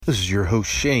This is your host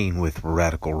Shane with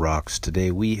Radical Rocks.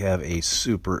 Today we have a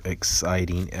super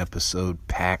exciting episode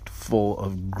packed full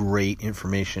of great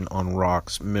information on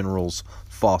rocks, minerals,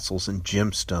 fossils, and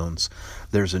gemstones.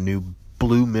 There's a new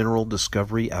blue mineral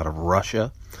discovery out of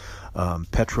Russia,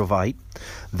 Petrovite.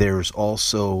 There's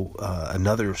also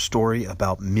another story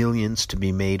about millions to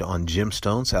be made on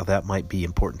gemstones, how that might be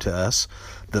important to us.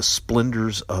 The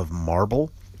splendors of marble.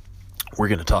 We're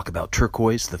going to talk about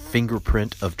turquoise, the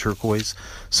fingerprint of turquoise,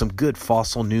 some good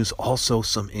fossil news, also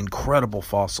some incredible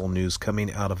fossil news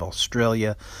coming out of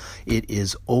Australia. It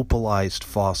is opalized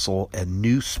fossil, a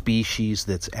new species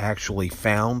that's actually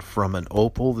found from an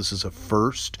opal. This is a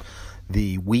first.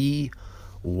 The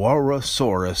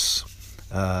Wewarosaurus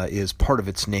is part of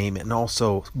its name, and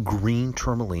also green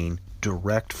tourmaline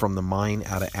direct from the mine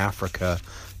out of Africa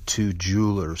to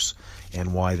jewelers,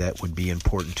 and why that would be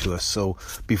important to us. So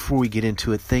before we get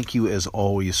into it, thank you as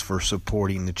always for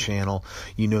supporting the channel.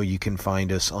 You know you can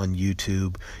find us on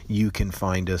YouTube. You can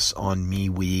find us on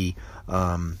MeWe.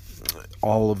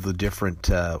 All of the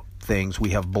different things. We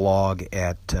have blog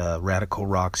at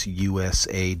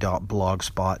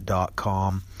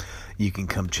radicalrocksusa.blogspot.com. You can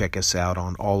come check us out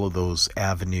on all of those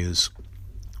avenues.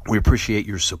 We appreciate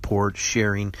your support.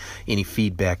 Sharing any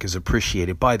feedback is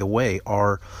appreciated. By the way,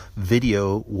 our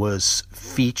video was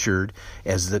featured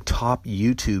as the top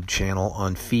YouTube channel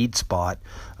on FeedSpot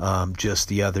just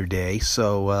the other day.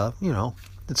 So,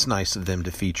 it's nice of them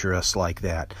to feature us like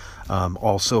that.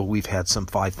 Also, we've had some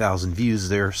 5,000 views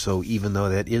there. So even though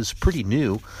that is pretty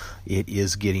new, it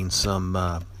is getting some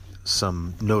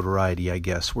notoriety, I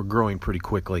guess. We're growing pretty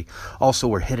quickly. Also,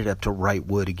 we're headed up to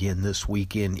Wrightwood again this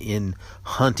weekend in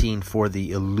hunting for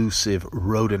the elusive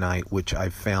rhodonite, which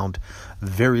I've found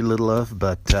very little of,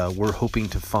 but we're hoping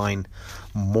to find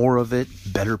more of it,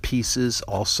 better pieces.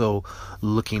 Also,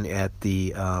 looking at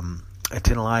the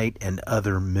actinolite and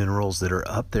other minerals that are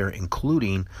up there,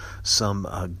 including some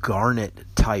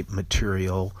garnet-type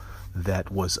material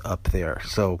that was up there.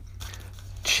 So,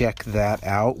 check that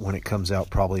out when it comes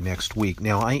out probably next week.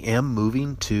 Now, I am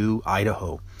moving to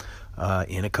Idaho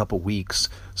in a couple weeks,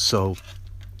 so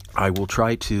I will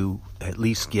try to at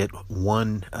least get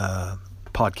one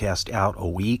podcast out a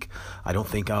week. I don't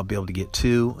think I'll be able to get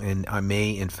two, and I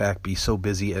may, in fact, be so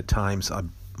busy at times I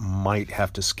might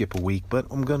have to skip a week, but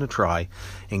I'm going to try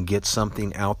and get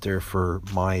something out there for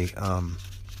my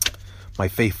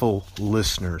faithful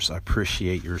listeners. I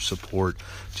appreciate your support,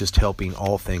 just helping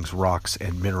all things rocks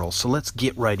and minerals. So let's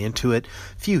get right into it. A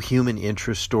few human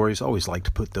interest stories. I always like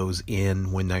to put those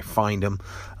in when I find them.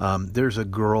 There's a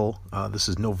girl, this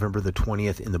is November the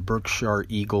 20th, in the Berkshire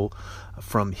Eagle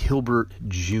from Hilbert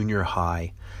Junior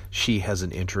High. She has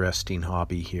an interesting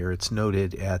hobby here. It's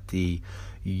noted at the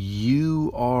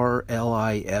URLISO,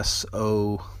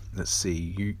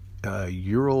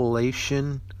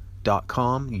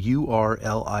 Urolation.com,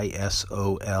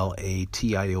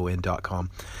 URLISOLATION.com,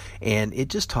 and it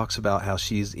just talks about how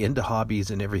she's into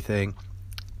hobbies and everything.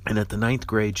 And at the 9th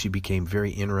grade, she became very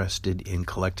interested in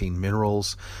collecting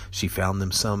minerals. She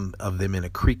found some of them in a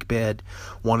creek bed,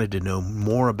 wanted to know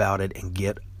more about it and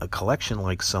get a collection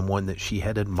like someone that she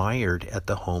had admired at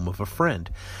the home of a friend.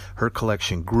 Her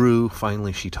collection grew.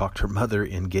 Finally, she talked her mother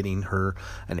in getting her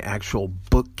an actual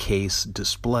bookcase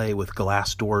display with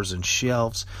glass doors and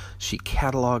shelves. She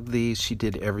cataloged these. She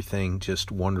did everything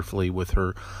just wonderfully with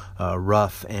her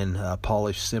rough and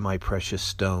polished semi-precious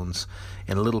stones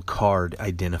and a little card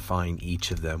identifying each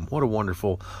of them. What a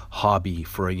wonderful hobby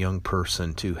for a young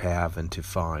person to have and to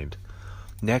find.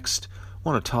 Next, I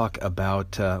want to talk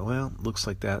about, looks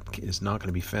like that is not going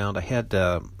to be found. I had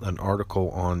an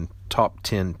article on top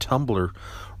 10 tumbler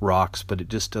rocks, but it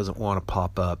just doesn't want to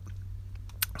pop up.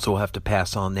 So we'll have to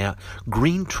pass on that.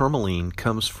 Green tourmaline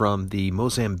comes from the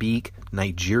Mozambique,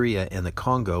 Nigeria, and the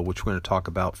Congo, which we're going to talk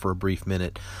about for a brief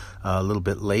minute a little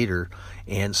bit later.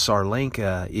 And Sri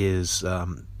Lanka is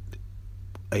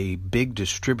a big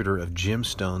distributor of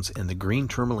gemstones, and the green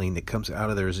tourmaline that comes out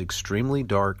of there is extremely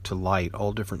dark to light,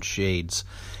 all different shades,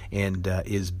 and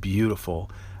is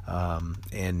beautiful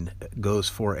and goes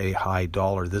for a high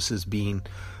dollar. This is being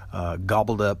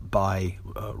gobbled up by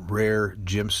rare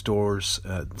gem stores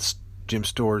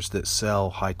that sell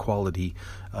high quality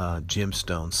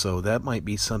gemstones. So that might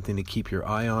be something to keep your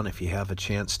eye on if you have a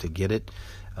chance to get it.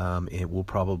 It will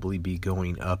probably be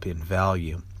going up in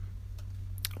value.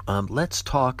 Let's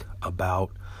talk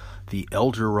about the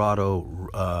Eldorado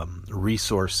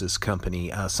Resources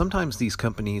Company. Sometimes these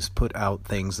companies put out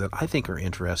things that I think are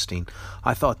interesting.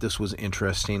 I thought this was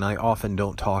interesting. I often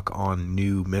don't talk on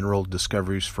new mineral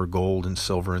discoveries for gold and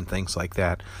silver and things like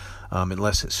that.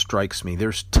 unless it strikes me.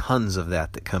 There's tons of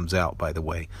that comes out, by the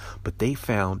way. But they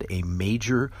found a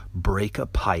major Breccia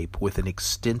pipe with an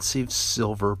extensive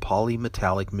silver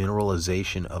polymetallic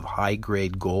mineralization of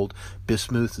high-grade gold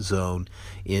bismuth zone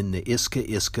in the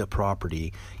Isca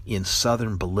property in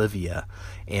southern Bolivia.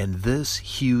 And this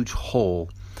huge hole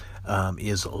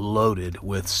is loaded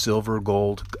with silver,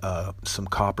 gold, some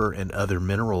copper, and other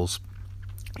minerals.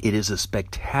 It is a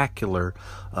spectacular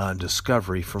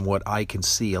discovery from what I can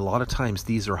see. A lot of times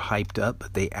these are hyped up,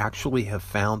 but they actually have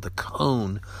found the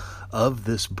cone of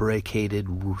this brecciated,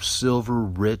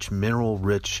 silver-rich,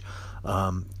 mineral-rich,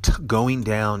 going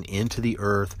down into the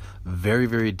earth very,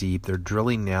 very deep. They're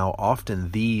drilling now.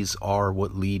 Often these are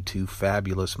what lead to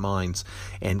fabulous mines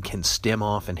and can stem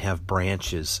off and have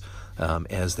branches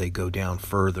as they go down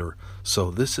further. So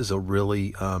this is a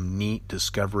really neat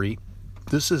discovery.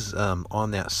 This is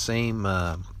on that same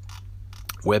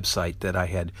website that I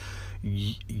had,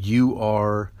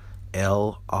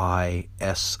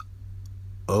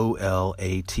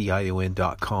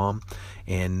 urlisolation.com,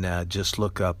 and just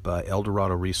look up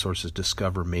Eldorado Resources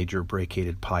discover major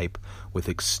brecciated pipe with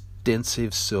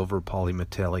extensive silver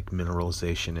polymetallic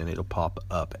mineralization, and it'll pop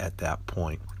up at that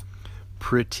point.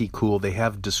 Pretty cool. They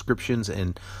have descriptions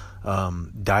and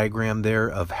diagram there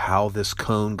of how this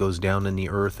cone goes down in the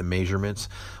earth and measurements,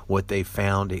 what they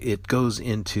found. It goes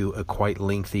into a quite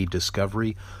lengthy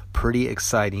discovery. Pretty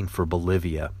exciting for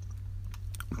Bolivia.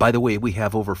 By the way, we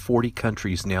have over 40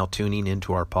 countries now tuning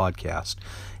into our podcast,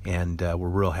 and we're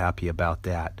real happy about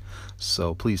that.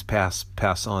 So please pass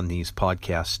on these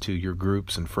podcasts to your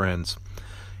groups and friends.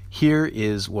 Here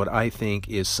is what I think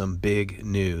is some big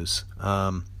news.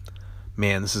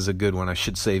 Man, this is a good one. I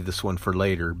should save this one for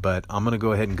later, but I'm going to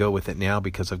go ahead and go with it now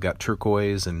because I've got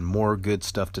turquoise and more good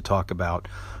stuff to talk about.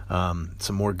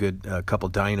 Some more good couple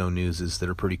dino newses that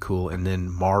are pretty cool, and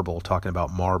then marble, talking about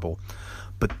marble.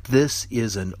 But this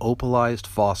is an opalized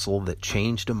fossil that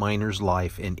changed a miner's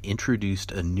life and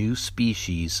introduced a new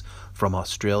species from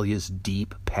Australia's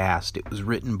deep past. It was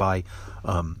written by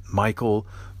Michael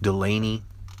Delaney.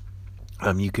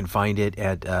 You can find it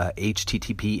at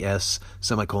https://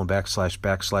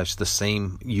 the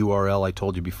same URL I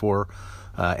told you before,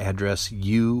 address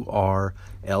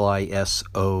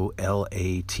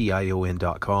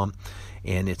urlisolation.com,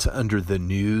 and it's under the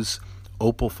news.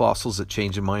 Opal fossils that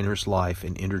changed a miner's life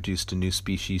and introduced a new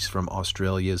species from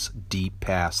Australia's deep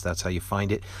past. That's how you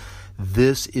find it.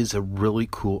 This is a really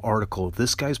cool article.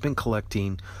 This guy's been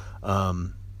collecting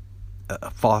from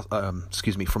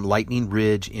Lightning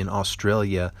Ridge in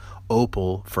Australia,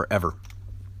 opal forever,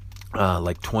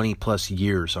 like 20 plus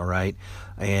years. All right,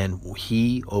 and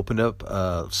he opened up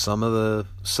some of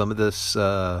this.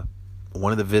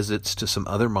 One of the visits to some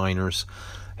other miners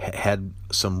had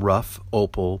some rough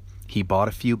opal. He bought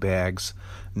a few bags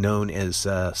known as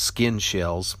skin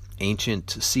shells, ancient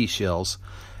seashells,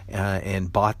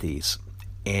 and bought these,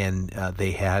 and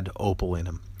they had opal in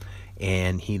them.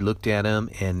 And he looked at them,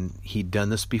 and he'd done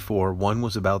this before. One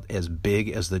was about as big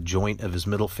as the joint of his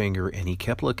middle finger, and he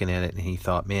kept looking at it, and he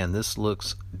thought, man, this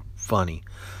looks funny.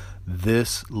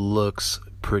 This looks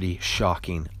pretty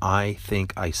shocking. I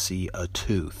think I see a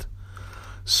tooth.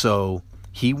 So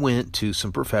he went to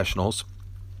some professionals.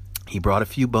 He brought a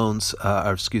few opals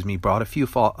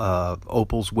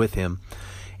with him,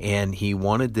 and he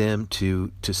wanted them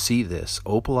to see this.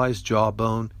 Opalized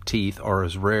jawbone teeth are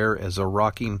as rare as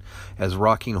rocking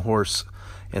horse,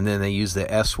 and then they use the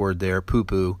S word there,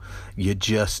 poo-poo. You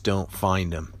just don't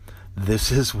find them. This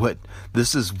is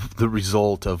the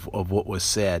result of what was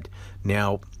said.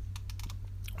 Now,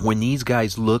 when these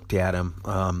guys looked at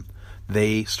them,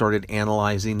 they started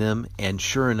analyzing them, and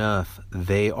sure enough,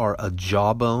 they are a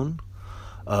jawbone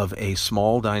of a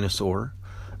small dinosaur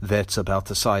that's about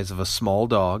the size of a small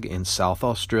dog in South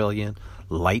Australian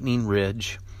Lightning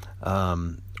Ridge,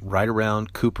 right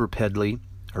around Cooper Pedley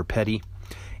or Petty,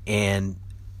 and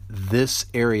this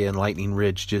area in Lightning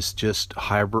Ridge just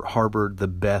harbored the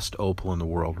best opal in the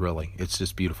world. Really, it's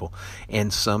just beautiful.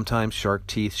 And sometimes shark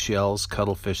teeth, shells,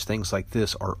 cuttlefish, things like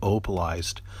this are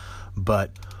opalized,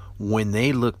 but when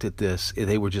they looked at this,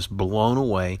 they were just blown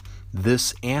away.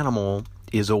 This animal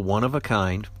is a one of a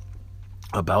kind,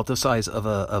 about the size of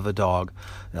a dog,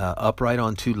 upright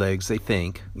on two legs. They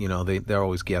think, they're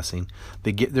always guessing.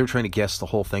 They're trying to guess the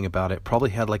whole thing about it. Probably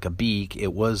had like a beak.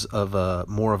 It was of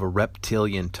more of a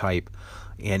reptilian type,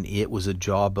 and it was a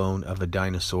jawbone of a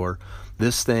dinosaur.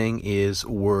 This thing is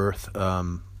worth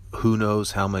who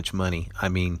knows how much money. I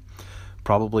mean,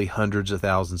 probably hundreds of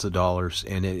thousands of dollars,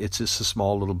 and it's just a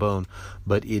small little bone,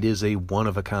 but it is a one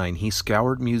of a kind. He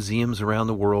scoured museums around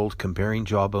the world comparing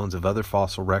jawbones of other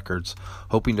fossil records,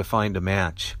 hoping to find a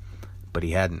match. but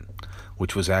he hadn't,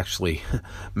 which was actually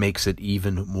makes it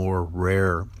even more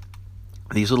rare.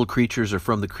 These little creatures are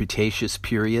from the Cretaceous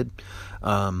period.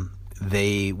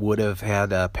 They would have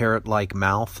had a parrot-like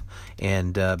mouth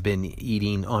and been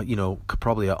eating,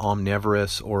 probably an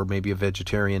omnivorous or maybe a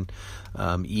vegetarian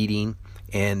eating.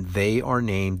 And they are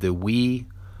named the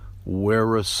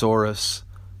Werosaurus,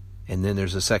 and then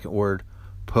there's a second word,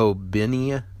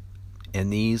 Pobinia.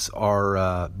 And these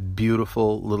are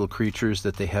beautiful little creatures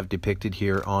that they have depicted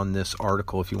here on this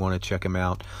article if you want to check them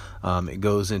out. It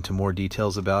goes into more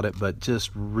details about it, but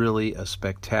just really a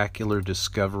spectacular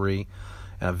discovery,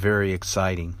 very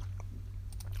exciting.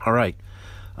 All right.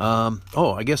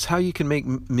 I guess how you can make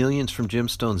millions from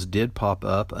gemstones did pop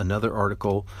up. Another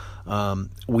article.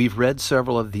 We've read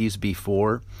several of these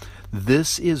before.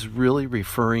 This is really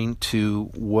referring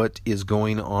to what is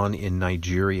going on in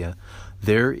Nigeria.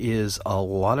 There is a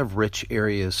lot of rich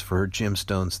areas for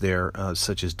gemstones there,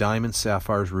 such as diamonds,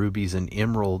 sapphires, rubies, and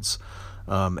emeralds,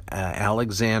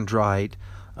 alexandrite,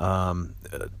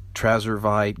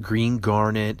 trazervite, green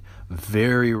garnet,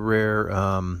 very rare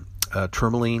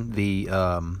tourmaline, the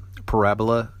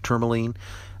parabola tourmaline,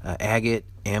 agate,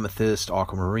 amethyst,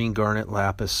 aquamarine garnet,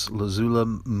 lapis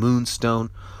lazuli,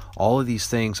 moonstone. All of these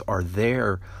things are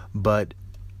there, but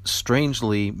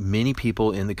strangely, many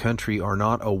people in the country are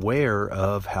not aware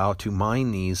of how to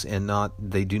mine these, and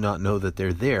they do not know that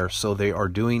they're there. So they are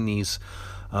doing these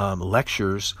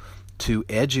lectures to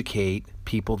educate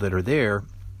people that are there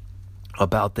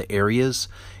about the areas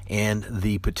and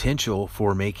the potential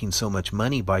for making so much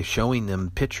money by showing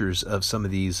them pictures of some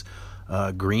of these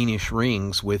greenish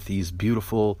rings with these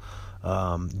beautiful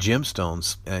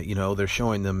gemstones. They're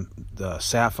showing them the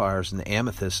sapphires and the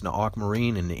amethyst and the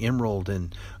aquamarine and the emerald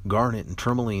and garnet and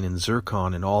tourmaline and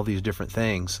zircon and all these different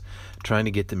things, trying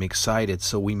to get them excited.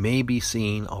 So we may be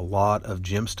seeing a lot of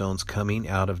gemstones coming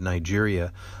out of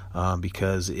Nigeria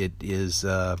because it is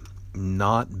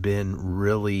not been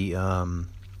really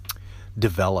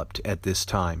developed at this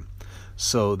time.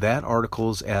 So that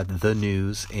article's at The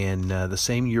News, and the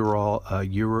same URL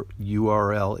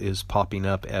is popping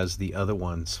up as the other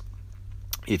ones.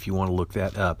 If you want to look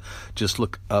that up, just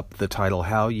look up the title,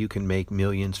 How You Can Make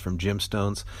Millions from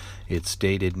Gemstones. It's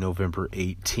dated November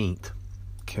 18th.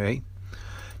 Okay.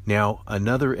 Now,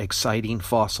 another exciting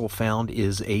fossil found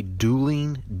is a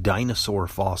dueling dinosaur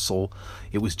fossil.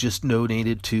 It was just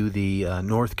donated to the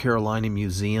North Carolina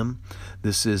Museum.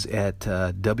 This is at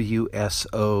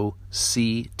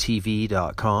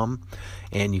WSOCTV.com,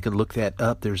 and you can look that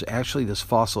up. There's actually this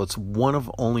fossil. It's one of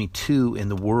only two in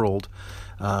the world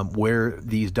where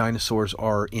these dinosaurs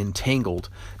are entangled.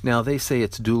 Now, they say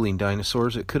it's dueling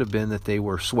dinosaurs. It could have been that they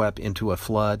were swept into a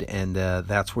flood and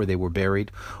that's where they were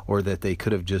buried, or that they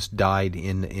could have just died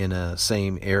in a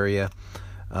same area.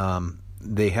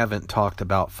 They haven't talked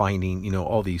about finding,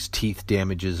 all these teeth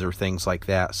damages or things like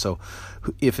that. So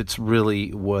if it's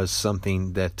really was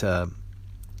something that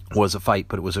was a fight,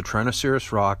 but it was a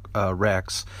Tyrannosaurus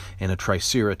Rex and a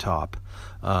Triceratop,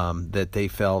 that they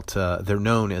felt they're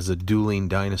known as the dueling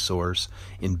dinosaurs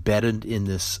embedded in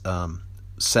this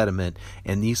sediment,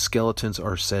 and these skeletons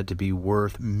are said to be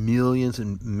worth millions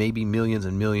and maybe millions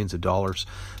and millions of dollars.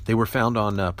 They were found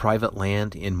on private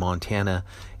land in Montana,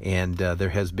 and there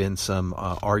has been some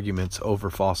arguments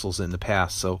over fossils in the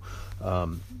past. So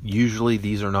usually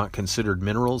these are not considered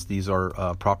minerals. These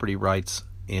are property rights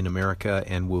in America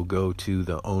and will go to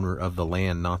the owner of the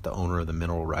land, not the owner of the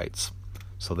mineral rights.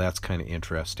 So that's kind of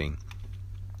interesting.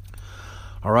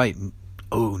 All right.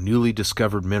 Oh, newly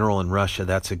discovered mineral in Russia.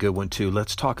 That's a good one too.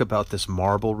 Let's talk about this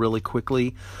marble really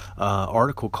quickly.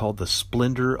 Article called The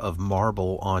Splendor of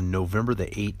Marble on November the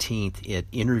 18th at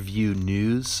Interview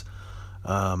News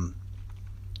at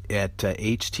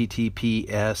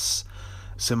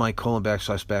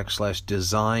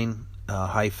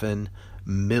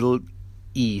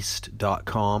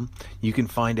https://design-middleeast.com. You can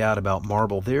find out about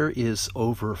marble. There is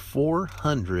over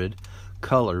 400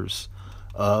 colors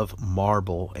of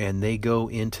marble, and they go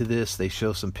into this. They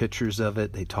show some pictures of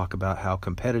it. They talk about how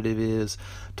competitive it is,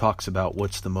 talks about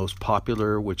what's the most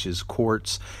popular, which is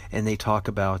quartz, and they talk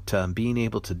about being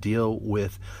able to deal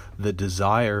with the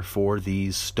desire for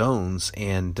these stones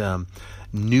and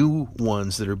new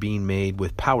ones that are being made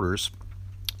with powders.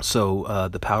 So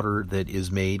the powder that is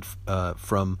made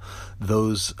from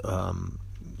those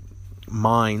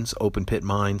mines, open pit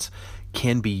mines,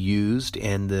 can be used,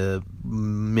 and the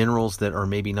minerals that are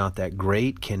maybe not that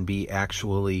great can be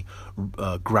actually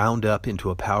ground up into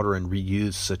a powder and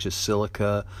reused, such as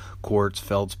silica, quartz,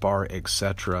 feldspar,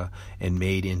 etc., and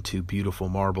made into beautiful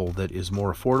marble that is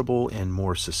more affordable and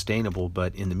more sustainable.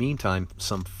 But in the meantime,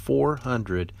 some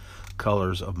 400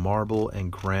 colors of marble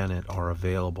and granite are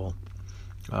available,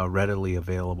 readily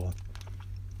available.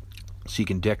 So you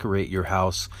can decorate your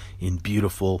house in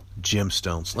beautiful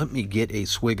gemstones. Let me get a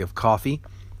swig of coffee.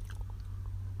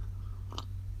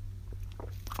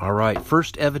 All right,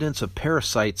 first evidence of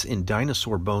parasites in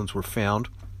dinosaur bones were found.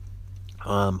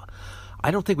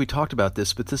 I don't think we talked about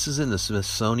this, but this is in the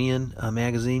Smithsonian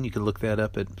magazine. You can look that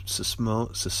up at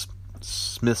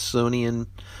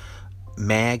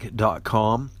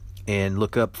smithsonianmag.com and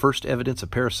look up first evidence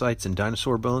of parasites in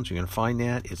dinosaur bones. You're going to find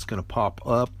that. It's going to pop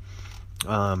up.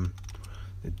 The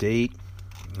date,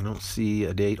 I don't see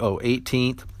a date.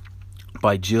 18th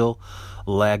by Jill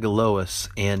Lagalois,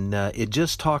 and it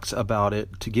just talks about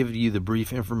it. To give you the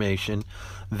brief information,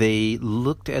 they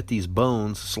looked at these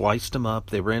bones, sliced them up,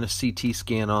 they ran a CT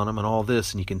scan on them and all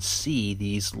this, and you can see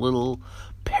these little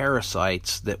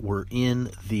parasites that were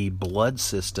in the blood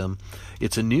system.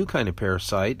 It's a new kind of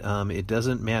parasite. It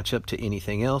doesn't match up to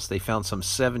anything else. They found some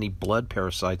 70 blood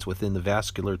parasites within the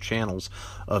vascular channels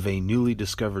of a newly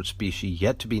discovered species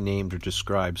yet to be named or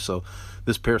described. So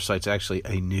this parasite's actually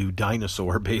a new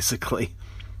dinosaur, basically.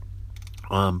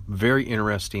 Very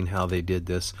interesting how they did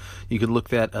this. You can look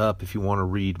that up if you want to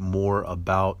read more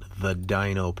about the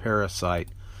dino parasite.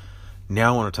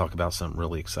 Now I want to talk about something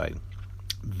really exciting.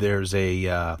 There's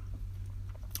a,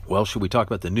 should we talk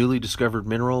about the newly discovered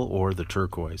mineral or the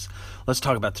turquoise? Let's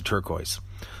talk about the turquoise.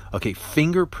 Okay,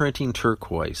 fingerprinting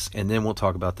turquoise, and then we'll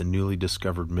talk about the newly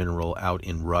discovered mineral out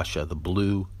in Russia, the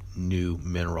blue new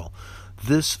mineral.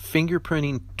 This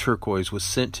fingerprinting turquoise was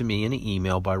sent to me in an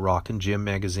email by Rock and Gem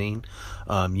magazine.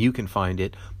 You can find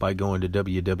it by going to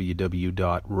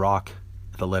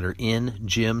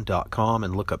www.rockgem.com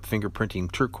and look up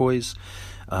fingerprinting turquoise.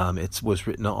 It was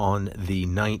written on the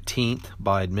 19th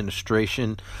by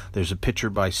administration. There's a picture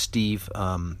by Steve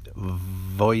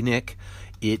Voynick.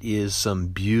 It is some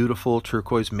beautiful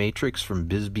turquoise matrix from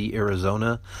Bisbee,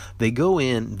 Arizona. They go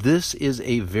in, this is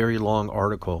a very long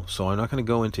article, so I'm not going to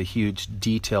go into huge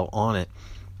detail on it.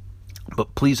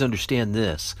 But please understand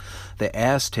this. The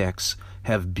Aztecs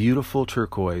have beautiful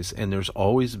turquoise, and there's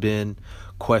always been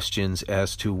questions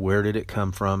as to where did it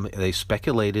come from. They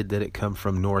speculated that it come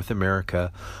from North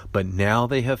America, but now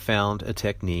they have found a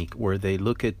technique where they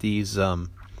look at these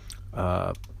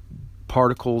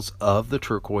particles of the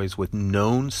turquoise with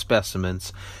known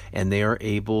specimens, and they are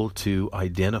able to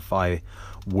identify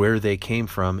where they came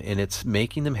from, and it's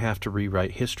making them have to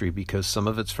rewrite history because some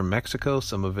of it's from Mexico,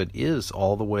 some of it is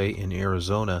all the way in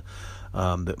Arizona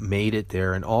that made it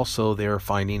there. And also they're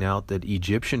finding out that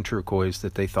Egyptian turquoise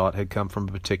that they thought had come from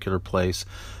a particular place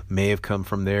may have come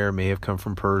from there, may have come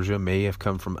from Persia, may have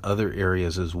come from other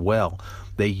areas as well.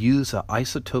 They use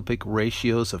isotopic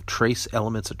ratios of trace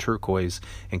elements of turquoise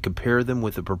and compare them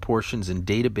with the proportions in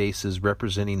databases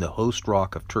representing the host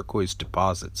rock of turquoise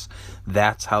deposits.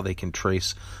 That's how they can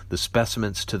trace the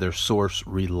specimens to their source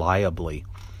reliably.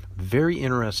 Very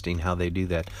interesting how they do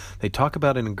that. They talk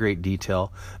about it in great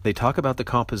detail. They talk about the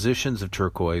compositions of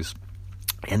turquoise,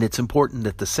 and it's important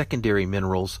that the secondary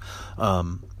minerals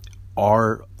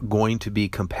are going to be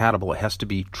compatible. It has to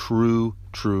be true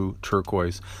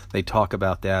turquoise. They talk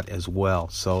about that as well.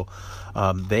 So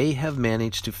they have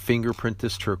managed to fingerprint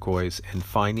this turquoise and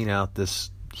finding out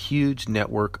this huge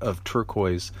network of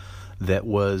turquoise that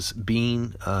was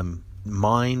being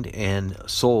mined and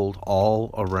sold all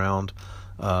around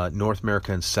North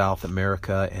America and South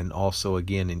America, and also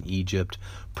again in Egypt,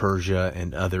 Persia,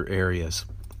 and other areas.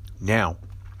 Now,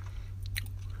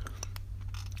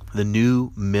 the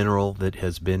new mineral that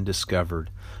has been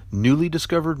discovered. Newly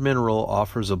discovered mineral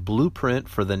offers a blueprint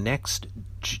for the next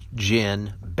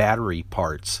gen battery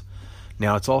parts.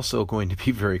 Now, it's also going to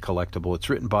be very collectible. It's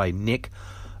written by Nick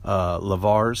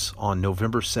Lavars on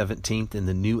November 17th in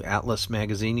the New Atlas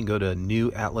magazine. You can go to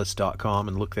newatlas.com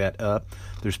and look that up.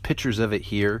 There's pictures of it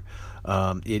here.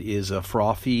 It is a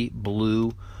frothy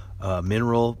blue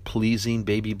mineral, pleasing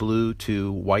baby blue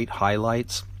to white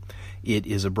highlights. It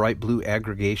is a bright blue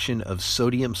aggregation of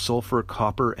sodium, sulfur,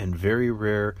 copper, and very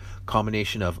rare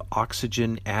combination of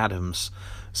oxygen atoms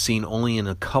seen only in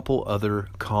a couple other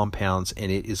compounds,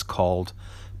 and it is called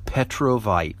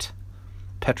petrovite.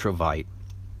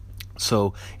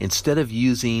 So instead of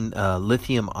using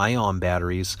lithium-ion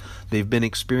batteries, they've been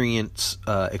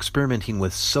experimenting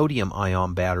with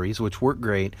sodium-ion batteries, which work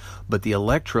great, but the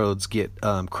electrodes get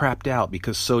crapped out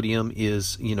because sodium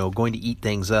is, going to eat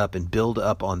things up and build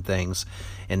up on things,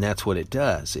 and that's what it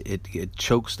does. It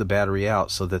chokes the battery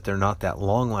out so that they're not that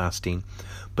long-lasting.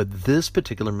 But this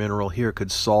particular mineral here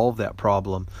could solve that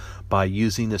problem by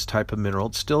using this type of mineral.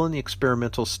 It's still in the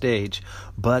experimental stage,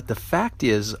 but the fact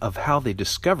is of how they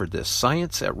discovered this.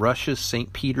 Science at Russia's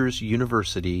St. Petersburg,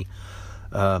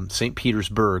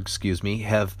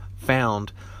 have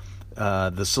found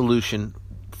the solution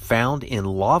found in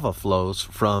lava flows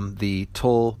from the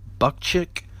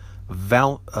Tolbukchik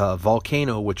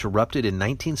volcano, which erupted in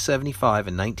 1975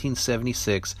 and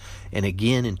 1976, and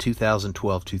again in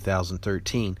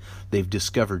 2012-2013. They've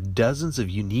discovered dozens of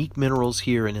unique minerals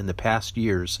here and in the past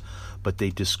years, but they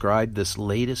described this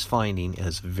latest finding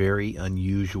as very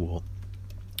unusual.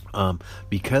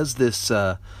 Because this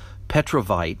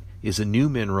petrovite is a new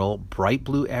mineral, bright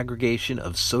blue aggregation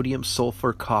of sodium,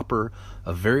 sulfur, copper,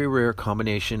 a very rare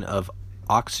combination of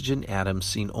oxygen atoms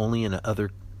seen only in a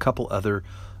couple other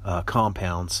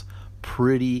compounds.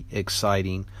 Pretty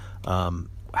exciting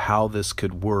how this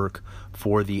could work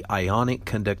for the ionic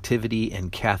conductivity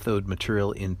and cathode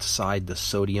material inside the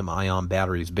sodium ion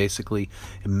batteries, basically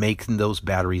making those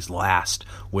batteries last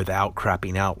without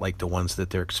crapping out like the ones that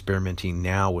they're experimenting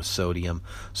now with sodium,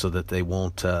 so that they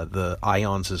won't the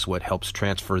ions is what helps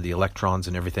transfer the electrons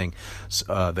and everything.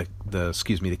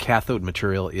 The cathode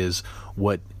material is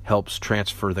what helps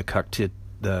transfer the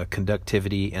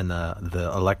conductivity and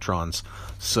the electrons.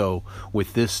 So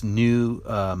with this new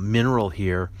mineral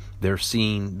here, they're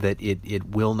seeing that it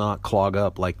will not clog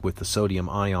up like with the sodium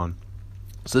ion.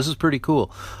 So this is pretty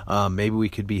cool. Maybe we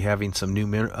could be having some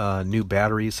new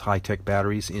batteries, high-tech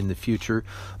batteries in the future.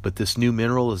 But this new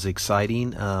mineral is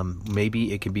exciting.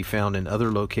 Maybe it can be found in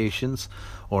other locations,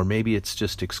 or maybe it's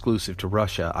just exclusive to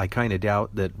Russia. I kind of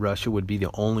doubt that Russia would be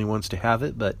the only ones to have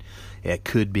it, but it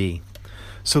could be.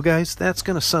 So guys, that's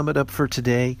going to sum it up for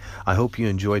today. I hope you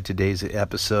enjoyed today's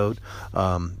episode.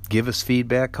 Give us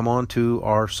feedback. Come on to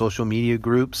our social media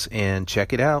groups and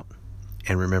check it out.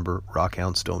 And remember,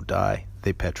 rockhounds don't die.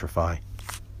 They petrify.